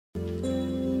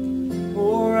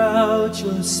out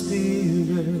your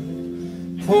spirit.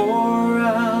 Pour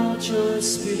out your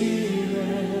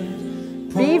spirit.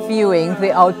 Be viewing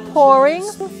the outpouring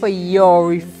for your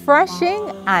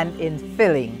refreshing and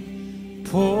infilling.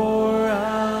 Pour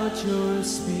out your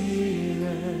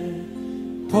spirit.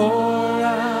 Pour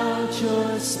out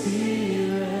your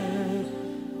spirit.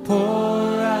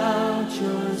 Pour out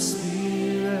your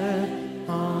spirit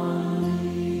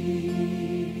on me.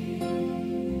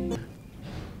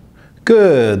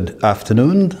 Good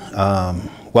afternoon.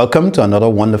 Welcome to another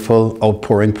wonderful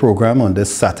outpouring program on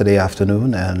this Saturday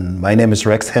afternoon. And my name is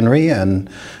Rex Henry, and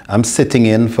I'm sitting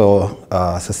in for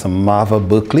Sister Marva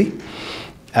Berkeley,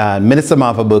 Minister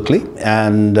Marva Berkeley.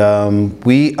 And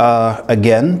we are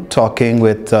again talking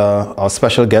with our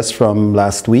special guest from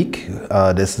last week.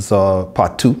 This is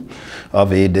part 2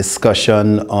 of a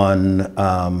discussion on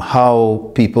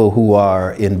how people who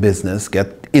are in business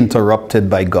get interrupted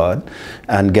by God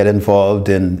and get involved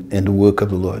in the work of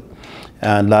the Lord.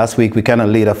 And last week we kind of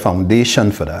laid a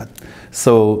foundation for that.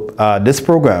 So this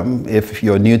program, if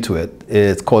you're new to it,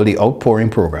 it's called the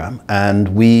Outpouring Program. And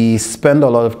we spend a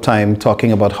lot of time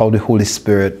talking about how the Holy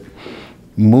Spirit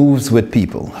moves with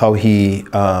people, how he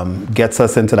gets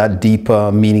us into that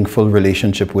deeper, meaningful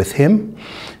relationship with him.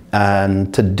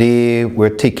 And today we're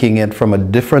taking it from a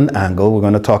different angle. We're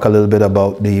going to talk a little bit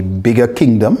about the bigger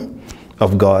kingdom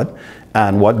of God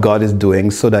and what God is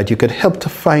doing so that you could help to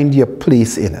find your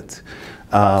place in it.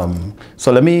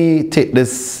 So let me take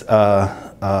this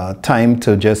time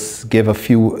to just give a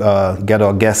few, get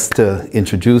our guest to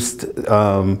introduce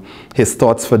his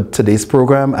thoughts for today's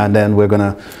program, and then we're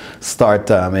going to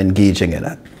start engaging in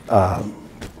it.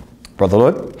 Brother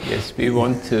Lord? Yes, we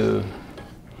want to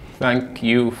thank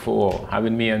you for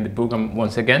having me on the program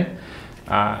once again.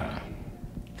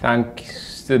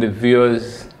 Thanks to the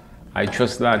viewers. I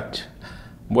trust that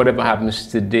whatever happens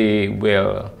today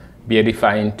will be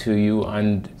edifying to you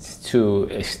and to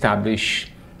establish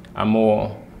a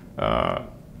more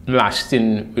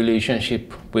lasting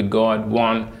relationship with God,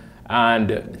 one,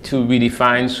 and to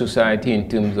redefine society in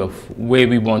terms of where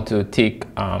we want to take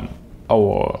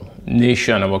our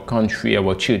nation, our country,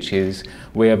 our churches,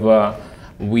 wherever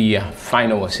we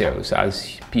find ourselves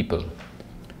as people.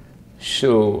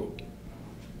 So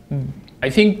I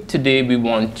think today we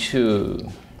want to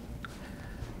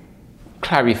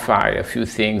clarify a few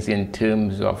things in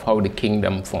terms of how the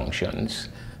kingdom functions.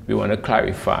 We want to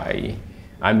clarify,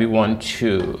 and we want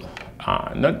to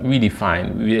not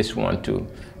redefine, we just want to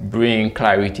bring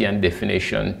clarity and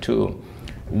definition to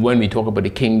when we talk about the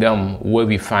kingdom, where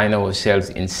we find ourselves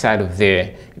inside of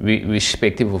there,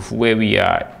 irrespective of where we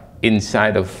are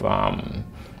inside of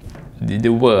the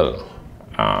world.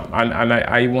 And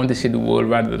I want to say the world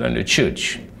rather than the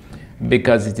church,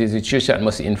 because it is the church that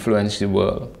must influence the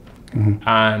world. Mm-hmm.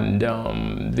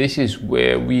 And this is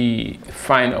where we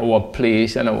find our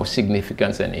place and our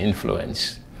significance and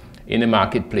influence in the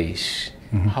marketplace.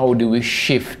 Mm-hmm. How do we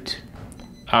shift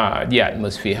the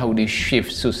atmosphere? How do we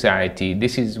shift society?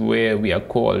 This is where we are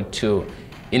called to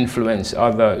influence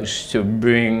others, to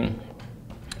bring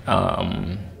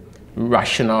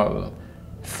rational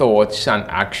thoughts and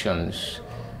actions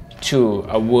to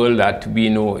a world that we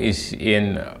know is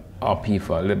in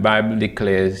upheaval. The Bible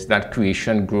declares that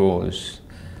creation grows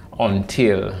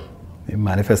until the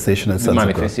manifestation of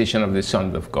the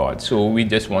Sons of God. So we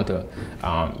just want to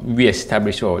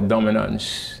reestablish our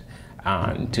dominance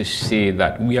and to say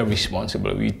that we are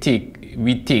responsible. We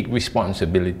take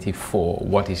responsibility for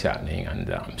what is happening,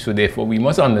 and so therefore we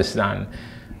must understand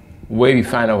where we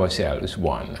find ourselves,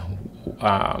 one,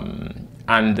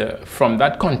 and from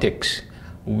that context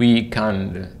we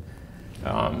can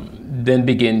then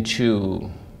begin to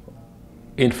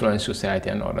influence society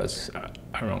and others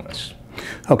around us.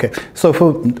 Okay, so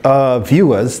for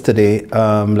viewers today,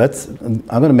 I'm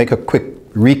going to make a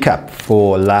quick recap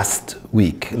for last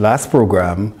week. Last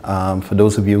program, for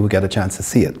those of you who get a chance to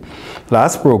see it.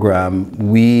 Last program,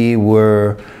 we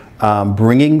were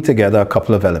bringing together a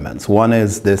couple of elements. One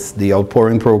is the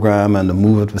Outpouring Program and the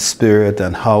move of the Spirit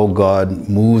and how God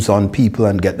moves on people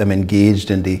and get them engaged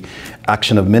in the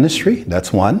action of ministry.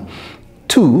 That's one.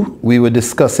 Two, we were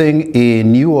discussing a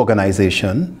new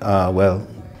organization,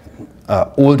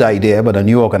 old idea, but a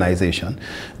new organization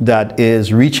that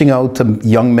is reaching out to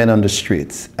young men on the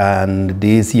streets. And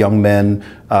these young men,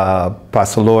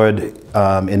 Pastor Lord,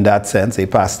 in that sense, a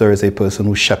pastor is a person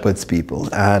who shepherds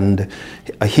people. And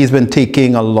he's been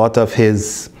taking a lot of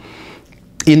his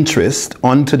interest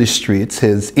onto the streets,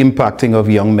 his impacting of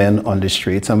young men on the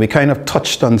streets, and we kind of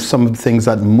touched on some of the things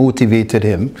that motivated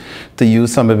him to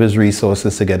use some of his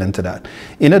resources to get into that.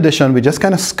 In addition, we just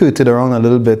kind of skirted around a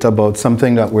little bit about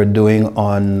something that we're doing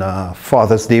on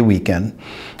Father's Day weekend,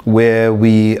 where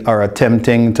we are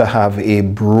attempting to have a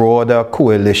broader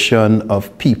coalition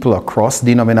of people across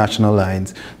denominational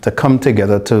lines to come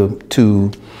together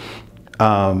to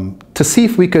see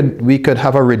if we could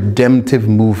have a redemptive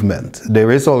movement. There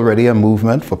is already a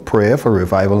movement for prayer for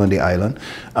revival on the island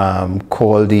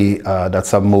called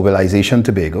that's a Mobilization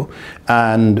Tobago,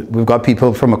 and we've got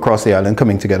people from across the island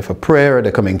coming together for prayer.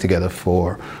 They're coming together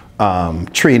for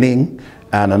training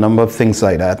and a number of things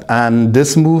like that. And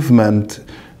this movement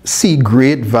see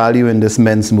great value in this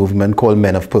men's movement called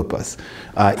Men of Purpose.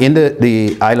 In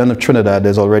the island of Trinidad,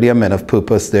 there's already a Men of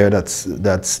Purpose there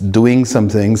that's doing some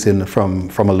things from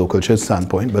a local church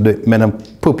standpoint, but the Men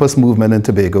of Purpose movement in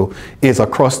Tobago is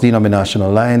across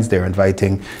denominational lines. They're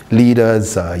inviting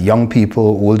leaders, young people,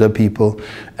 older people,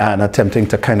 and attempting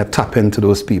to kind of tap into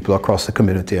those people across the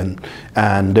community.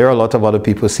 And there are a lot of other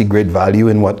people who see great value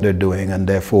in what they're doing, and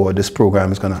therefore this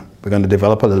program we're gonna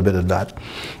develop a little bit of that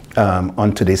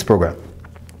on today's program.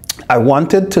 I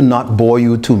wanted to not bore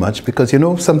you too much because, you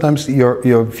know, sometimes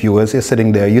your viewers are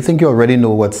sitting there, you think you already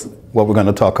know what we're going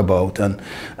to talk about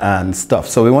and stuff.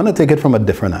 So we want to take it from a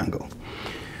different angle.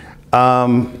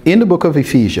 In the book of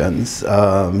Ephesians,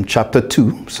 chapter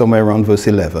 2, somewhere around verse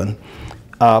 11,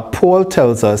 Paul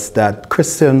tells us that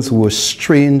Christians were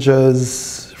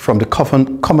strangers from the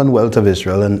commonwealth of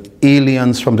Israel and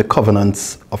aliens from the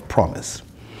covenants of promise.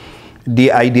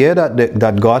 The idea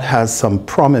that God has some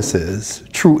promises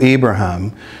through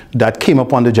Abraham that came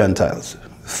upon the Gentiles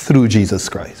through Jesus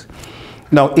Christ.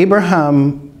 Now,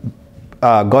 Abraham,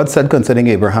 God said concerning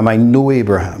Abraham, I know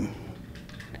Abraham,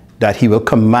 that he will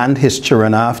command his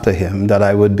children after him, that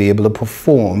I would be able to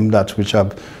perform that which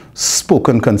I've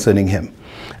spoken concerning him.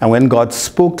 And when God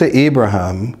spoke to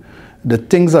Abraham, the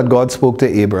things that God spoke to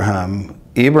Abraham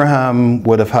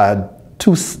would have had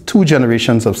two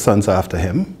generations of sons after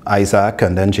him, Isaac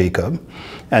and then Jacob.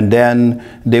 And then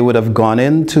they would have gone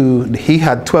he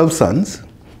had 12 sons.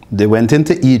 They went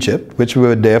into Egypt, which we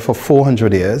were there for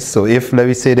 400 years. So if, let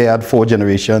me say, they had 4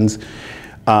 generations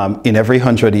in every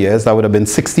 100 years, that would have been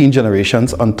 16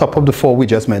 generations on top of the 4 we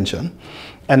just mentioned.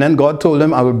 And then God told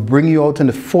them, I will bring you out in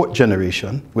the 4th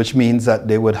generation, which means that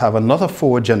they would have another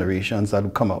 4 generations that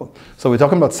would come out. So we're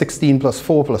talking about 16 plus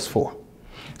 4 plus 4.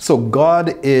 So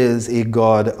God is a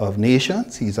God of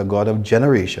nations. He's a God of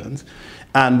generations.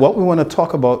 And what we want to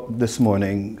talk about this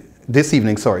evening,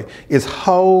 is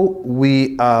how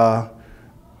we are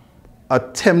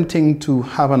attempting to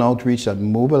have an outreach that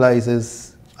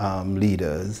mobilizes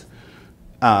leaders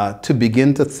to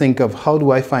begin to think of how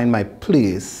do I find my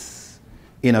place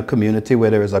in a community where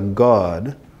there is a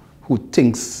God who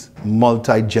thinks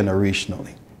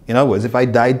multi-generationally. In other words, if I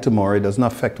died tomorrow, it does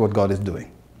not affect what God is doing.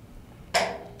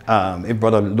 If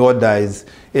Brother Lord dies,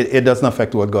 it doesn't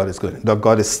affect what God is doing.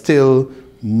 God is still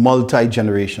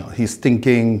multi-generational. He's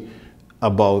thinking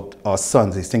about our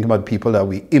sons. He's thinking about people that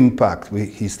we impact.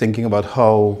 He's thinking about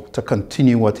how to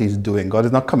continue what he's doing. God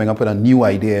is not coming up with a new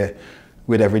idea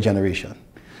with every generation.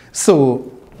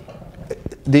 So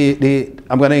I'm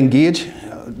going to engage.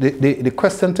 The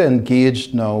question to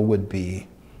engage now would be,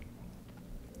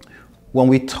 when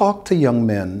we talk to young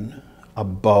men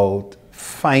about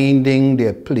finding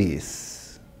their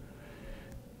place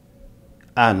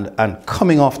and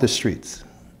coming off the streets,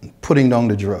 putting down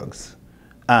the drugs,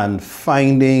 and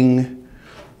finding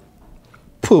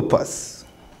purpose.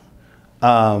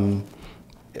 I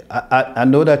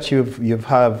know that you've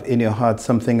have in your heart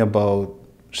something about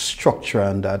structure,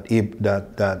 and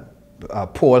that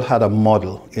Paul had a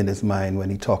model in his mind when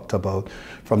he talked about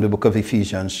from the book of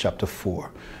Ephesians chapter 4.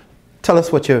 Tell us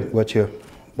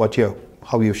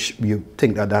how you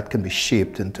think that can be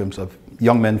shaped in terms of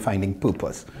young men finding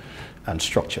purpose and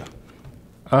structure.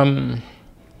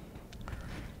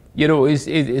 You know,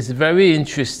 it's very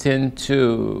interesting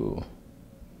to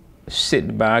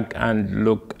sit back and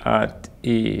look at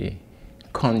a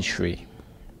country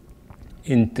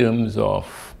in terms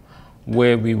of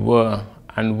where we were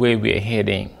and where we're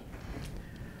heading.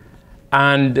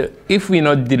 And if we're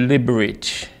not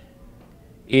deliberate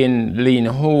in laying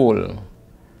hold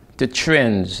to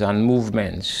trends and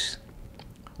movements,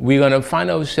 we're going to find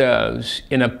ourselves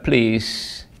in a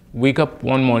place, wake up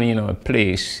one morning in a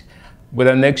place with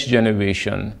a next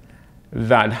generation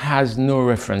that has no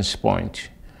reference point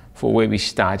for where we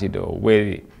started or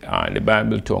where the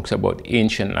Bible talks about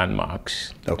ancient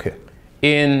landmarks. Okay.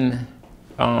 In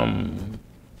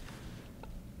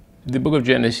the book of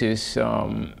Genesis,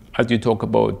 as you talk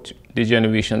about the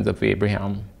generations of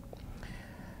Abraham,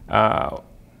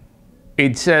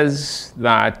 it says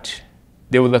that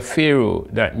there was a Pharaoh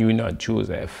that knew not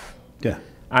Joseph. Yeah.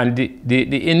 And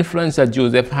the influence that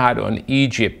Joseph had on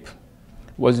Egypt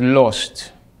was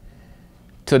lost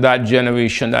to that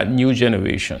generation, that new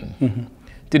generation,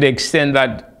 to the extent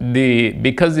that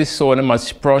because they saw them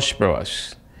as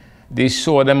prosperous, they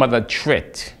saw them as a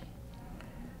threat,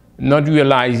 not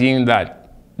realizing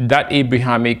that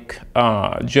Abrahamic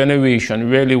generation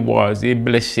really was a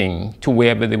blessing to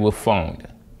wherever they were found.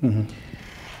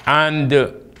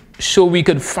 And so we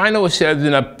could find ourselves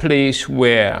in a place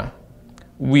where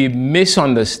we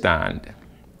misunderstand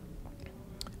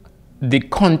the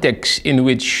context in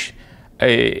which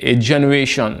a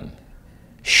generation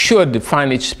should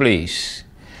find its place,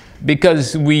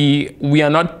 because we are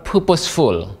not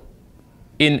purposeful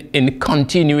in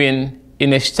continuing,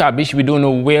 in establish. We don't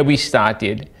know where we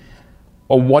started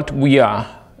or what we are,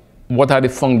 what are the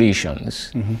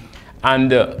foundations.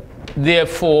 And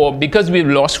therefore, because we've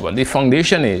lost what the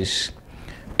foundation is,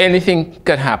 anything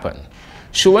could happen.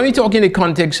 So when we talk in the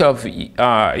context of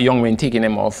young men taking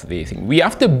them off the thing, we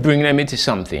have to bring them into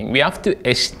something. We have to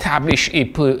establish a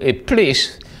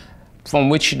place from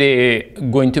which they're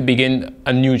going to begin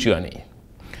a new journey.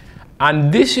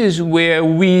 And this is where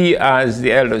we, as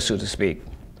the elders, so to speak,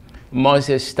 must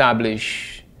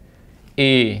establish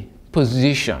a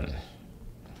position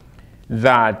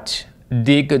that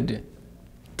they could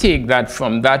take that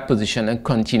from that position and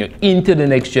continue into the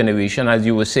next generation, as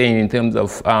you were saying, in terms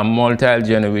of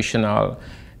multi-generational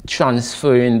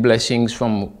transferring blessings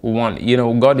from one. You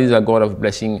know, God is a God of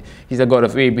blessing. He's a God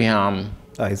of Abraham,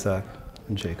 Isaac,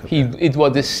 and Jacob. It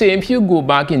was the same. If you go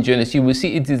back in Genesis, you will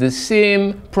see it is the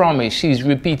same promise he's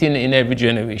repeating in every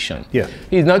generation. Yeah.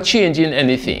 He's not changing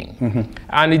anything.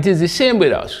 And it is the same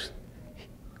with us.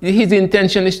 His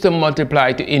intention is to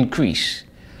multiply, to increase.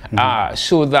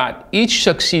 So that each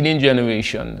succeeding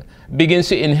generation begins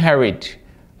to inherit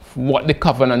what the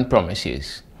covenant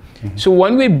promises. So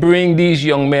when we bring these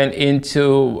young men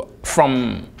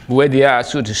from where they are,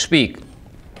 so to speak,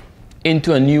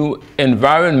 into a new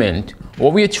environment,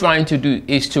 what we're trying to do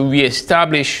is to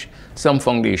reestablish some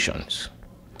foundations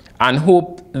and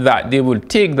hope that they will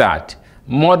take that,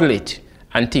 model it,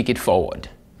 and take it forward.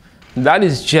 That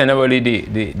is generally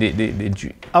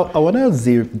the I want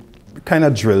to kind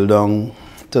of drill down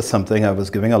to something I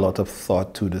was giving a lot of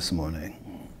thought to this morning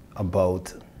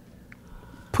about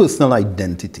personal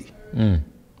identity.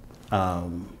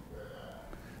 I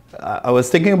was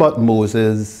thinking about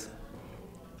Moses.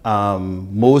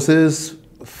 Moses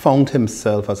found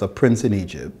himself as a prince in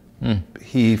Egypt.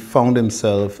 He found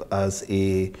himself as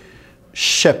a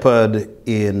shepherd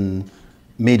in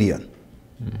Midian.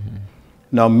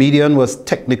 Now, Midian was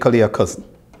technically a cousin.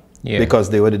 Yeah. Because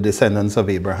they were the descendants of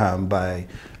Abraham by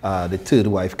the third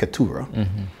wife, Keturah.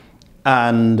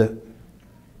 And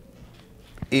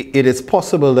it is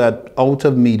possible that out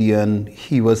of Midian,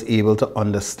 he was able to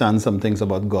understand some things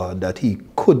about God that he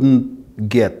couldn't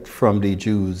get from the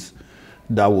Jews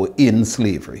that were in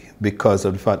slavery, because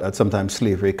of the fact that sometimes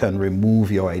slavery can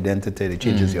remove your identity. It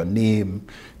changes your name,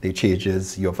 it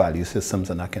changes your value systems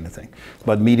and that kind of thing.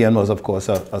 But Midian was, of course,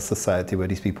 a society where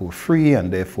these people were free,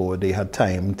 and therefore they had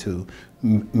time to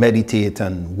meditate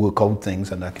and work out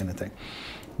things and that kind of thing.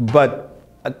 But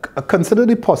consider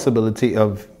the possibility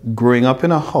of growing up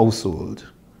in a household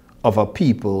of a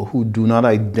people who do not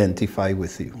identify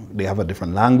with you. They have a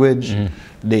different language.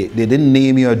 They didn't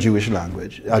name you a Jewish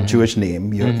language, a Jewish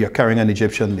name. You're carrying an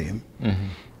Egyptian name.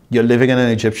 You're living in an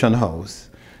Egyptian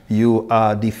house. You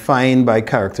are defined by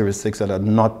characteristics that are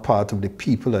not part of the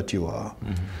people that you are.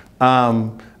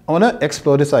 I want to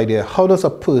explore this idea. How does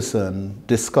a person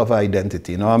discover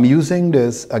identity? Now, I'm using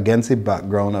this against the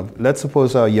background of, let's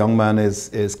suppose a young man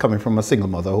is coming from a single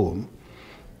mother home.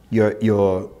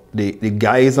 The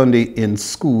guys in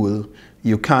school,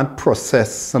 you can't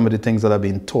process some of the things that are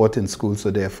being taught in school,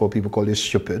 so therefore people call you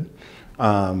stupid.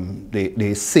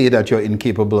 They say that you're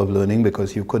incapable of learning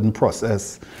because you couldn't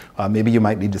process. Maybe you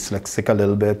might be dyslexic a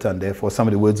little bit, and therefore some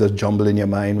of the words just jumble in your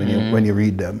mind when you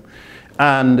read them.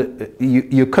 And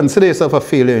you consider yourself a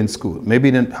failure in school. Maybe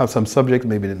you didn't have some subjects,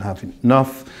 maybe you didn't have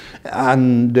enough.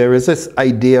 And there is this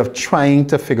idea of trying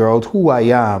to figure out who I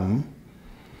am.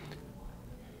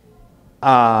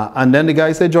 And then the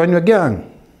guy said, join your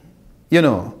gang. You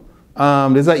know,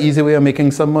 there's an easy way of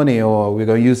making some money, or we're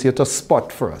going to use you to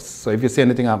spot for us. So if you see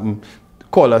anything happen,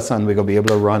 call us and we're going to be able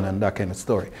to run, and that kind of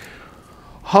story.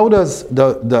 How does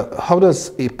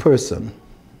a person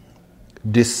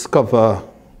discover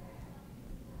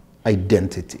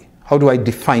identity? How do I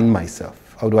define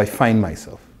myself? How do I find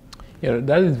myself? Yeah,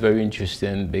 that is very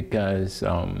interesting because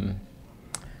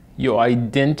your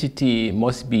identity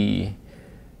must be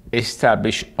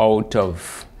established out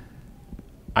of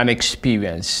an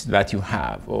experience that you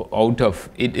have, or out of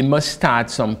it. It must start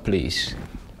someplace.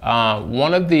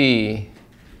 One of the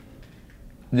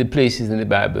places in the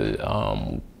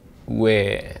Bible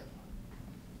where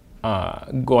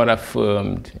God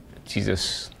affirmed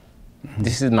Jesus,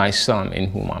 this is my son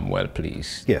in whom I'm well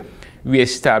pleased. Yeah. We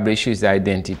establish his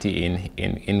identity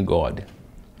in God.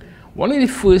 One of the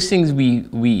first things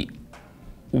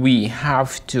we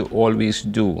have to always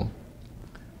do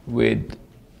with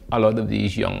a lot of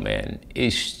these young men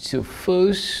is to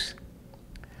first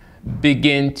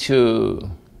begin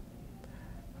to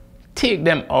take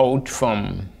them out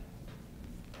from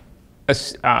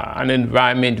an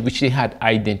environment which they had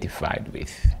identified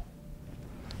with.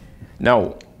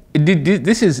 Now,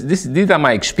 these are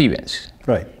my experience.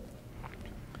 Right.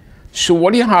 So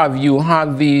what you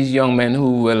have these young men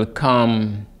who will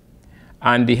come,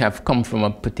 and they have come from a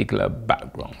particular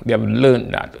background. They have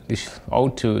learned that, how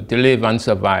to live and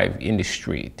survive in the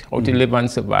street, how to live and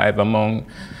survive among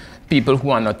people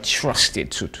who are not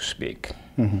trusted, so to speak.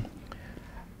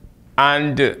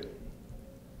 And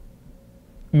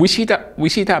we see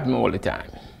it happen all the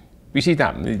time. We see it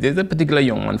happen. There's a particular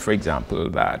young man, for example,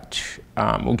 that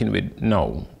I'm working with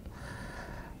now.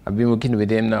 I've been working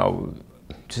with him now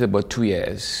just about 2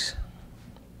 years.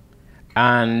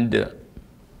 And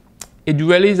it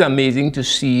really is amazing to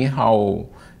see how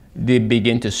they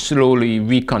begin to slowly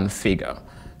reconfigure.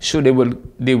 So they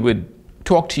would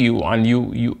talk to you, and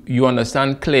you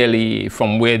understand clearly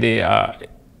from where they are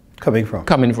Coming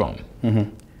from.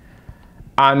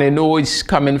 And they know it's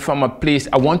coming from a place,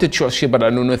 I want to trust you, but I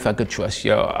don't know if I could trust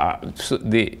you.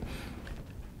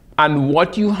 And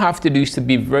what you have to do is to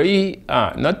be very,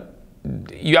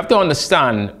 you have to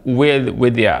understand where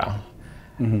they are.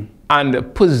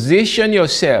 And position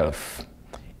yourself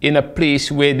in a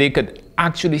place where they could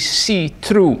actually see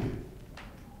through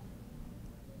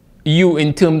you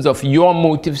in terms of your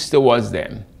motives towards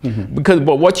them.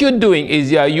 But what you're doing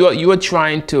is you are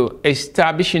trying to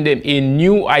establish in them a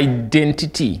new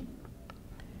identity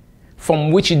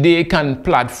from which they can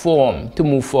platform to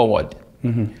move forward.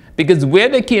 Because where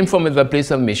they came from is a place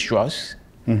of mistrust,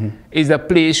 is a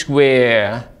place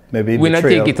where maybe we not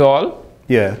take it all.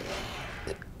 Yeah.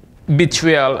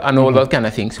 Betrayal and all that kind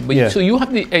of things. But so you have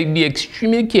to be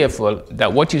extremely careful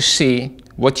that what you say,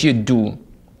 what you do,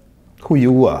 who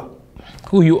you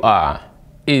are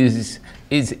is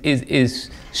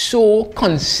so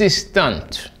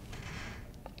consistent.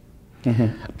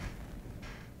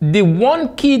 The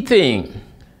one key thing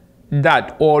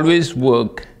that always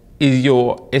works is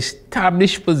your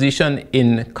established position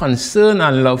in concern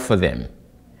and love for them.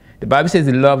 The Bible says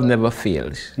love never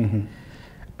fails.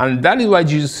 And that is why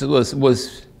Jesus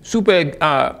was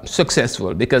super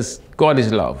successful, because God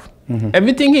is love.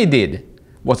 Everything he did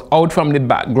was out from the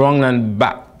background and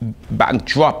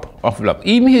backdrop of love.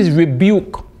 Even his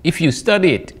rebuke, if you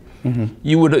study it,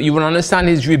 you would understand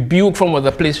his rebuke was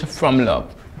a place from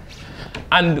love.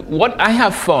 And what I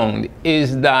have found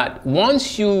is that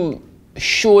once you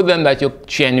show them that you're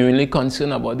genuinely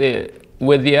concerned about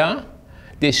where they are,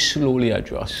 they slowly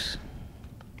adjust.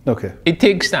 Okay. It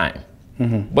takes time.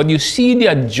 But you see the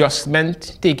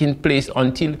adjustment taking place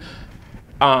until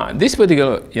this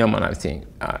particular young man I think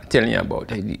telling you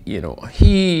about,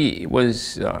 he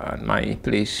was at my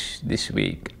place this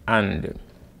week, and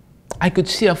I could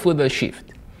see a further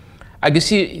shift. I could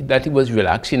see that he was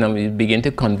relaxing and he began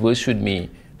to converse with me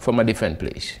from a different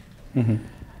place.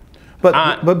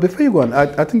 But before you go on,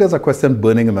 I think there's a question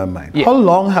burning in my mind. Yeah. How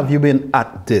long have you been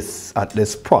at this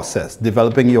process,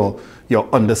 developing your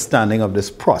understanding of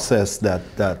this process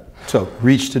that to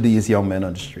reach to these young men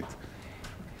on the street?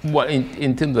 Well,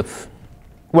 in terms of?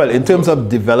 Well, in terms of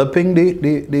developing the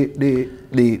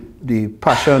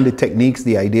passion, the techniques,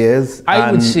 the ideas,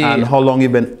 I would say, and how long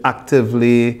you've been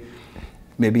actively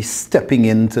maybe stepping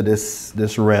into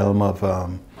this realm of.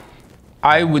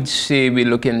 I would say we're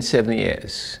looking 7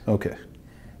 years. Okay.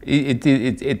 It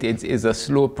is a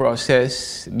slow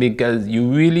process, because you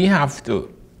really have to.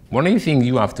 One of the things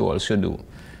you have to also do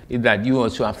is that you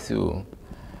also have to,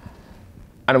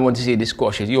 I don't want to say this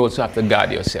cautious, you also have to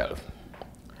guard yourself.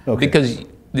 Okay. Because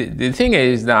the thing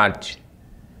is that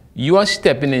you are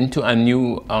stepping into a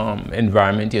new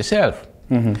environment yourself.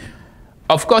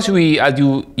 Of course, we, as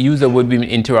you use the word, we've been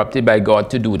interrupted by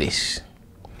God to do this.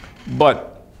 But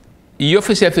you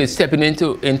yourself is stepping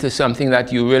into something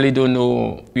that you really don't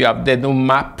know. There's no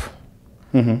map.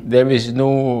 There is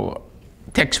no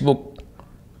textbook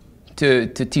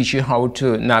to teach you how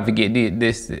to navigate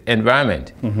this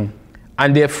environment.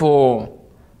 And therefore,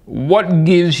 what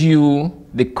gives you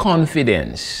the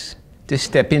confidence to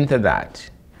step into that?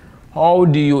 How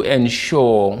do you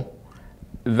ensure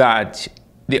that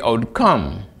the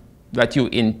outcome that you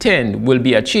intend will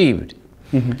be achieved?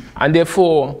 And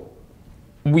therefore,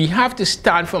 we have to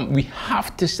start from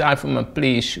a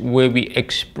place where we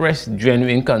express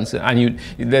genuine concern. And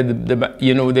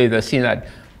you know, there's a saying that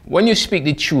when you speak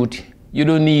the truth, you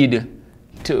don't need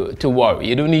to worry.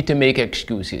 You don't need to make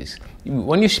excuses.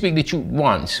 When you speak the truth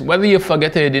once, whether you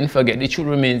forget or you didn't forget, the truth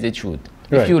remains the truth.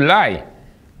 Right. If you lie,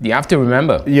 you have to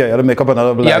remember. Yeah, you have to make up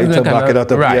another lie to back it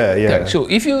up. Right. Yeah, yeah. So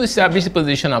if you establish a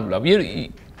position of love,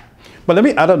 but let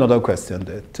me add another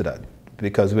question to that,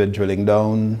 because we're drilling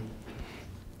down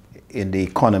in the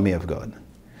economy of God.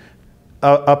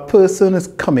 A person is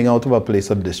coming out of a place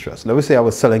of distress. Let me say I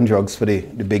was selling drugs for the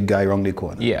big guy around the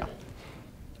corner. Yeah.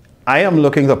 I am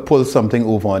looking to pull something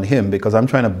over on him because I'm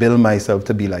trying to build myself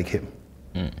to be like him.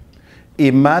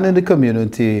 A man in the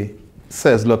community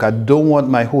says, look, I don't want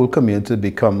my whole community to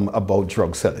become about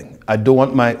drug selling. I don't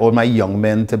want all my young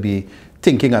men to be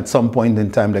thinking at some point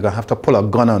in time they're going to have to pull a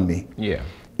gun on me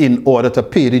in order to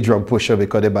pay the drug pusher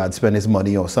because they bad spend his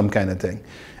money or some kind of thing.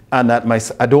 And that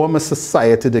I don't want my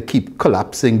society to keep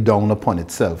collapsing down upon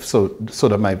itself so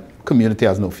that my community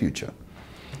has no future.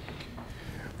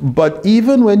 But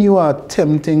even when you are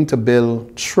attempting to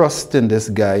build trust in this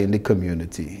guy in the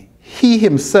community, he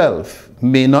himself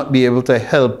may not be able to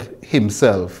help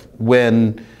himself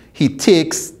when he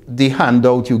takes the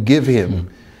handout you give him,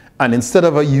 and instead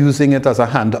of using it as a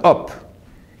hand up,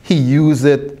 he uses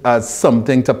it as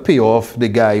something to pay off the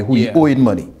guy who he owed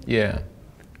money. Yeah.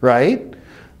 Right?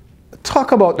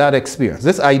 Talk about that experience.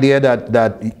 This idea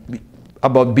that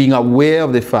about being aware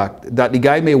of the fact that the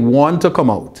guy may want to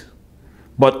come out,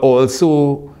 but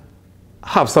also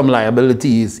have some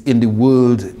liabilities in the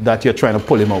world that you're trying to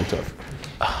pull him out of.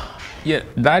 Yeah,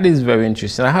 that is very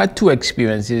interesting. I had two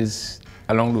experiences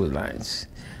along those lines.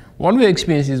 One of the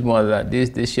experiences was that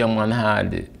this young man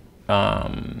had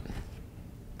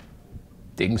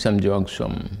taken some drugs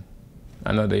from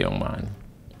another young man,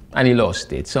 and he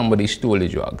lost it. Somebody stole the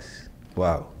drugs.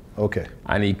 Wow. Okay.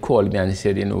 And he called me and he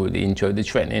said, you know, the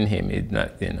threatening him is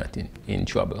they're not in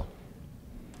trouble.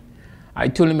 I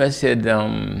told him, I said,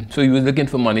 so he was looking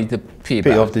for money to pay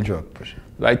off the drug pusher.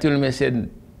 I told him, I said,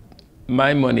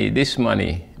 my money, this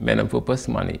money, men of purpose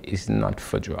money, is not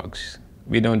for drugs.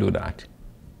 We don't do that.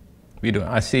 We don't.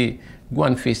 I say, go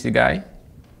and face the guy,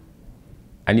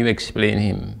 and you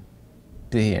explain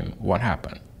to him what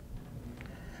happened.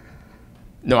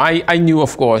 No, I knew,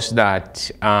 of course,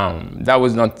 that that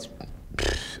was not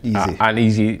an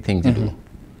easy thing to do.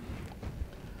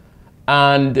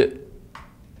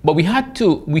 But we have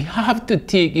to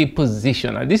take a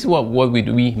position, and this is what we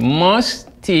do. We must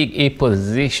take a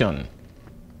position.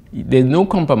 There's no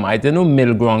compromise, there's no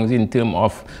middle grounds in terms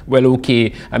of, well,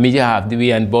 okay, I mean, you have the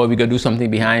way, and boy, we got to do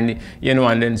something behind it, you know,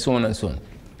 and then so on and so on.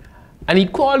 And he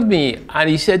called me, and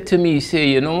he said to me, he said,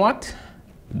 you know what?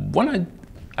 When I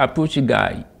approach a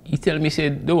guy, he tell me, he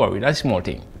said, don't worry, that's a small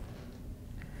thing.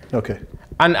 Okay.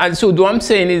 And so what I'm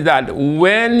saying is that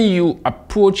when you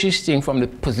approach this thing from the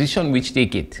position which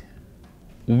take it,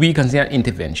 we consider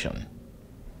intervention.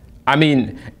 I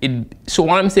mean, so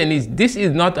what I'm saying is this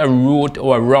is not a route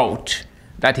or a route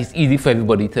that is easy for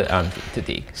everybody to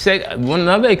take. One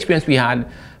other experience we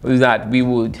had was that we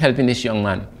were helping this young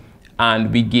man,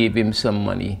 and we gave him some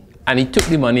money, and he took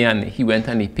the money and he went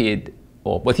and he paid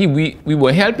off. But we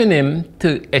were helping him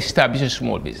to establish a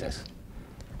small business,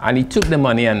 and he took the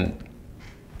money and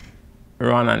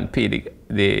ran and paid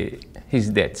his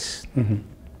debts.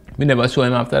 We never saw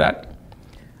him after that.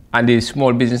 And the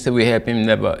small business that we helped him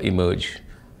never emerged.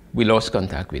 We lost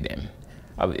contact with them.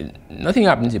 Nothing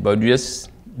happened to him, but we just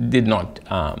did not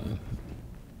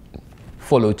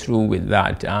follow through with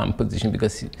that position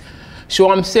because. So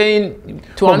I'm saying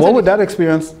to answer. What would that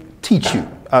experience teach you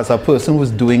as a person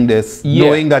who's doing this,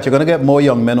 knowing that you're going to get more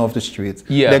young men off the streets?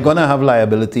 They're going to have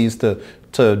liabilities to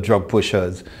drug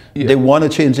pushers. They want to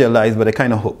change their lives, but they're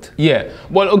kind of hooked. Yeah.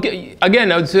 Well, okay.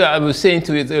 Again, I was saying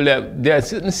to you earlier, there are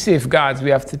certain safeguards we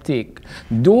have to take.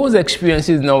 Those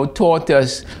experiences now taught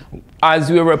us,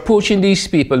 as we were approaching these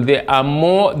people, there are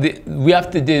more. We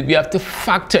have to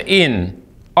factor in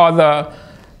other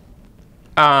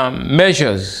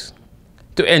measures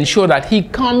to ensure that he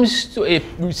comes to a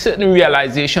certain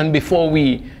realization before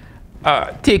we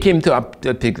take him to a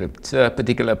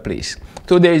particular place.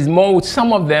 So there is more,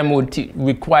 some of them would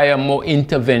require more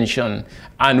intervention,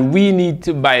 and we need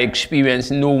to, by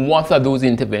experience, know what are those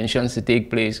interventions to take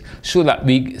place so that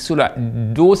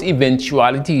those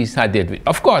eventualities are dealt with.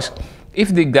 Of course,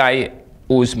 if the guy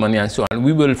owes money and so on,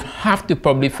 we will have to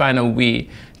probably find a way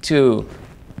to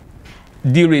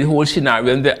deal with the whole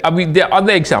scenario. And there are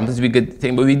other examples we could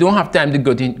think, but we don't have time to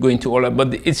go into all of it.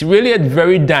 But it's really a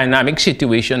very dynamic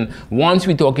situation once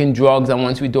we talk in drugs and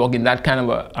once we talk in that kind of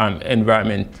a,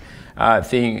 environment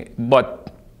thing.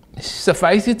 But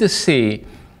suffice it to say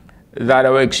that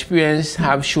our experience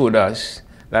have showed us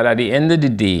that at the end of the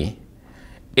day,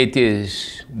 it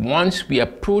is once we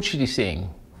approach this thing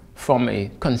from a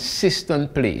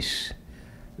consistent place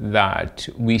that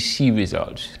we see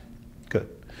results. Good.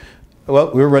 Well,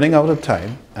 we're running out of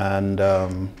time, and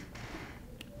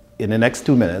in the next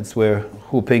 2 minutes, we're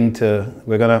going to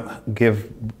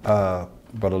give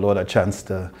Brother Lord a chance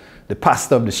the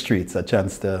pastor of the streets, a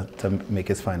chance to make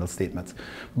his final statements.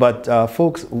 But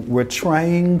folks, we're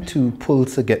trying to pull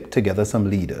together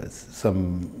some leaders,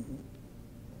 some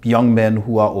young men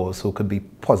who are also could be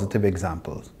positive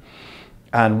examples.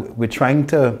 And we're trying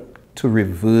to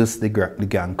reverse the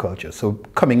gang culture. So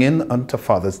coming in onto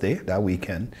Father's Day, that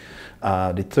weekend,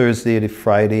 the Thursday, the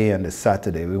Friday, and the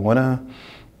Saturday, we want to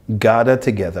gather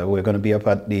together. We're going to be up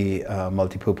at the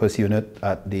multipurpose unit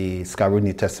at the Scarborough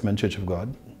New Testament Church of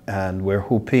God. And we're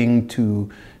hoping to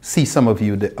see some of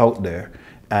you out there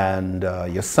and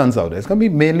your sons out there. It's going to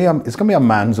be it's going to be a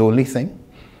man's only thing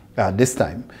this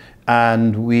time.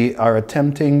 And we are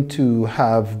attempting to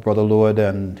have Brother Lord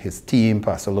and his team,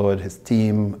 Pastor Lord, his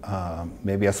team,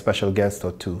 maybe a special guest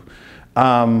or two,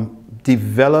 help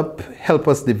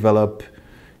us develop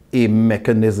a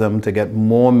mechanism to get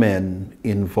more men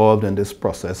involved in this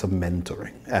process of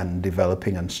mentoring and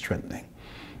developing and strengthening,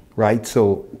 right?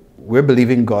 So we're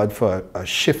believing God for a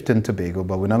shift in Tobago,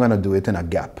 but we're not going to do it in a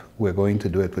gap. We're going to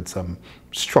do it with some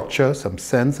structure, some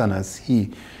sense, and as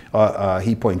he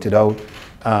pointed out,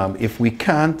 if we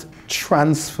can't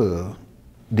transfer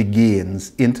the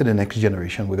gains into the next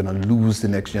generation, we're going to lose the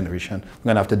next generation. We're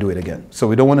going to have to do it again. So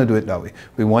we don't want to do it that way.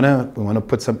 We want to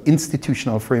put some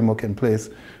institutional framework in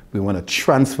place. We want to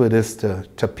transfer this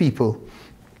to people.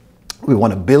 We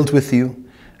want to build with you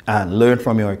and learn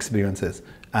from your experiences.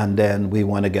 And then we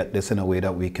want to get this in a way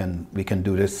that we can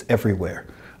do this everywhere.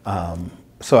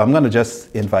 So I'm going to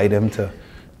just invite him to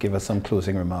give us some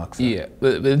closing remarks. Yeah,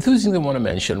 but the two things I want to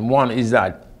mention, one is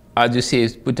that, as you say,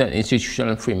 is put an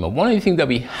institutional framework. One of the things that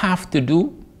we have to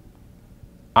do,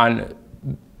 and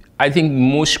I think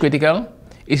most critical,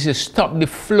 is to stop the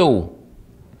flow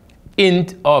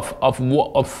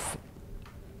of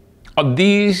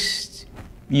these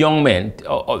young men,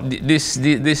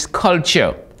 this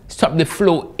culture, stop the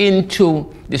flow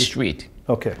into the street.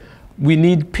 Okay. We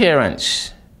need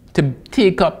parents to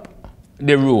take up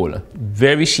the role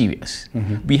very serious.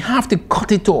 Mm-hmm. We have to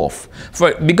cut it off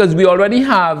because we already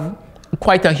have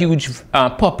quite a huge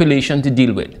population to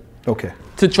deal with. Okay.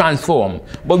 To transform,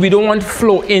 but we don't want to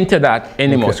flow into that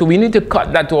anymore. Okay. So we need to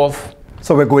cut that off.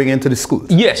 So we're going into the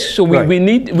schools. Yes. So we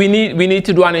need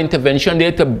to do an intervention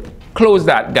there to close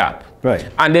that gap. Right.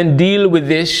 And then deal with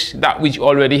that which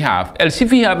already have. Else,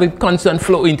 if we have a constant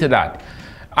flow into that,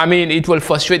 I mean, it will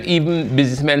frustrate even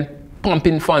businessmen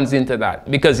pumping funds into that,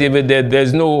 because if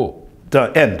there's no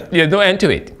end. There's no end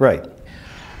to it. Right.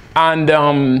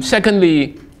 And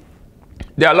secondly,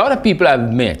 there are a lot of people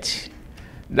I've met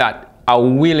that are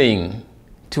willing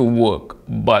to work,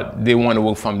 but they want to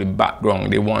work from the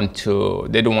background. They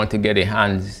don't want to get their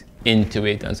hands into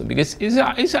it, and so because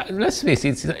let's face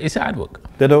it, it's hard work.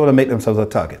 They don't want to make themselves a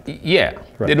target. Yeah,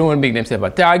 right. They don't want to make themselves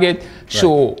a target. Right.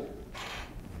 So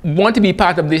want to be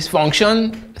part of this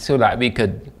function so that we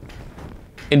could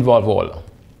involve all.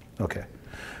 Okay.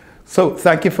 So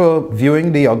thank you for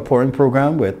viewing the Outpouring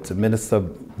program with Minister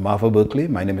Marva Berkeley.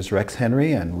 My name is Rex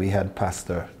Henry, and we had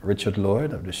Pastor Richard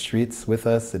Lord of the Streets with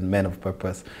us in Men of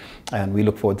Purpose. And we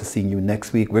look forward to seeing you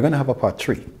next week. We're going to have a part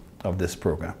 3 of this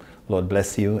program. Lord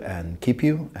bless you and keep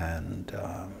you, and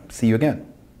see you again.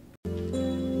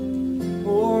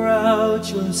 Pour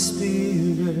out your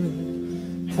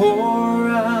Spirit, pour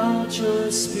out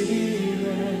your Spirit.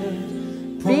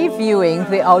 Be viewing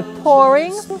the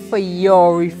Outpouring for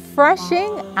your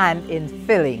refreshing and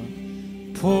infilling.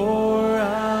 Pour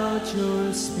out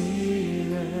your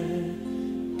Spirit,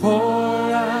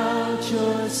 pour out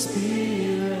your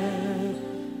Spirit,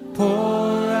 pour